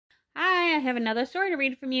Hi, I have another story to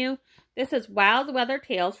read from you. This is Wild Weather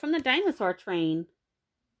Tales from the Dinosaur Train.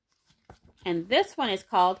 And this one is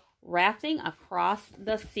called Rafting Across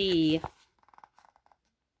the Sea.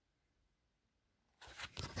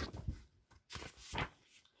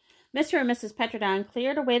 Mr. and Mrs. Petrodon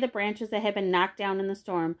cleared away the branches that had been knocked down in the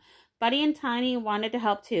storm. Buddy and Tiny wanted to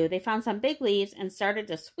help too. They found some big leaves and started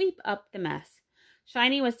to sweep up the mess.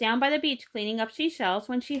 Shiny was down by the beach cleaning up seashells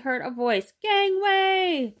when she heard a voice.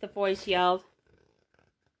 "Gangway!" the voice yelled.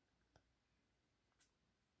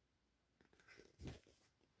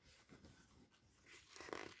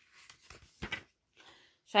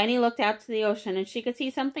 Shiny looked out to the ocean and she could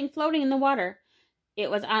see something floating in the water. It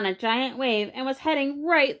was on a giant wave and was heading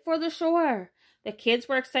right for the shore. The kids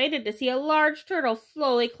were excited to see a large turtle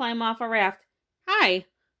slowly climb off a raft. "Hi,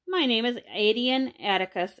 my name is Adian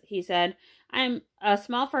Atticus," he said. "I'm a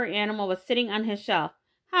small furry animal was sitting on his shell."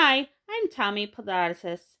 "Hi, I'm Tommy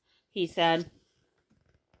Podatus," he said.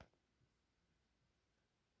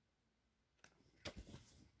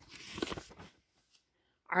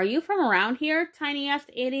 "Are you from around here?" Tiny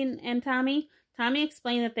asked Aiden and Tommy. Tommy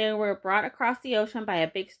explained that they were brought across the ocean by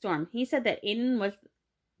a big storm. He said that Aiden was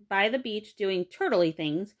by the beach doing turtley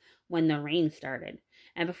things when the rain started.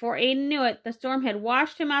 And before Aiden knew it, the storm had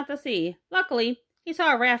washed him out to sea. Luckily, he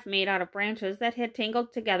saw a raft made out of branches that had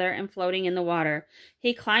tangled together and floating in the water.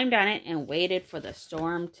 He climbed on it and waited for the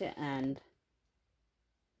storm to end.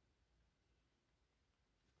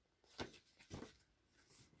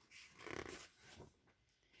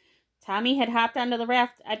 Tommy had hopped onto the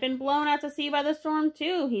raft. "I'd been blown out to sea by the storm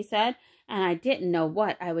too," he said, "and I didn't know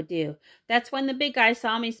what I would do. That's when the big guy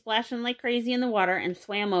saw me splashing like crazy in the water and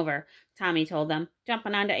swam over," Tommy told them,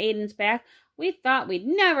 jumping onto Aiden's back. "We thought we'd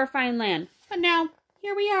never find land, but now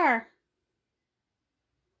here we are."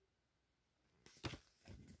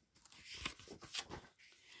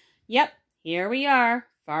 "Yep, here we are,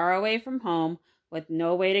 far away from home, with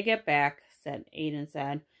no way to get back," Aiden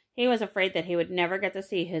said. He was afraid that he would never get to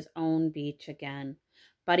see his own beach again.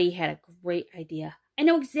 Buddy had a great idea. "I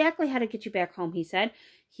know exactly how to get you back home," he said.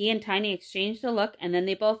 He and Tiny exchanged a look, and then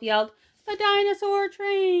they both yelled, "The Dinosaur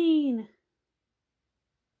Train!"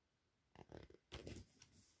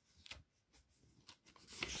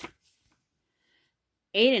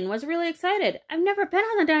 Aiden was really excited. "I've never been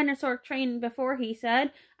on the Dinosaur Train before," he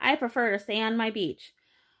said. "I prefer to stay on my beach."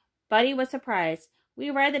 Buddy was surprised. "We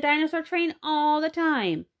ride the Dinosaur Train all the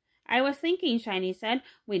time." "I was thinking," Shiny said,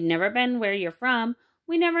 "we'd never been where you're from.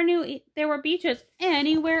 We never knew there were beaches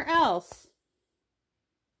anywhere else."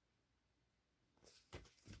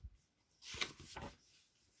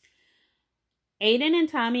 Aiden and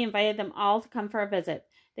Tommy invited them all to come for a visit.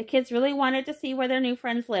 The kids really wanted to see where their new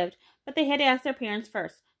friends lived, but they had to ask their parents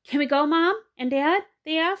first. "Can we go, Mom and Dad?"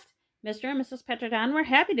 they asked. Mr. and Mrs. Petrodon were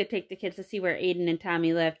happy to take the kids to see where Aiden and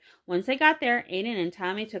Tommy lived. Once they got there, Aiden and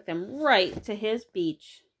Tommy took them right to his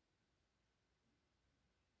beach.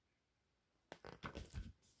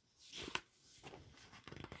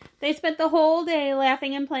 They spent the whole day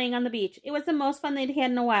laughing and playing on the beach. It was the most fun they'd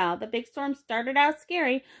had in a while. The big storm started out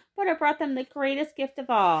scary, but it brought them the greatest gift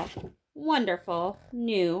of all. Wonderful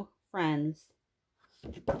new friends.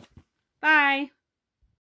 Bye.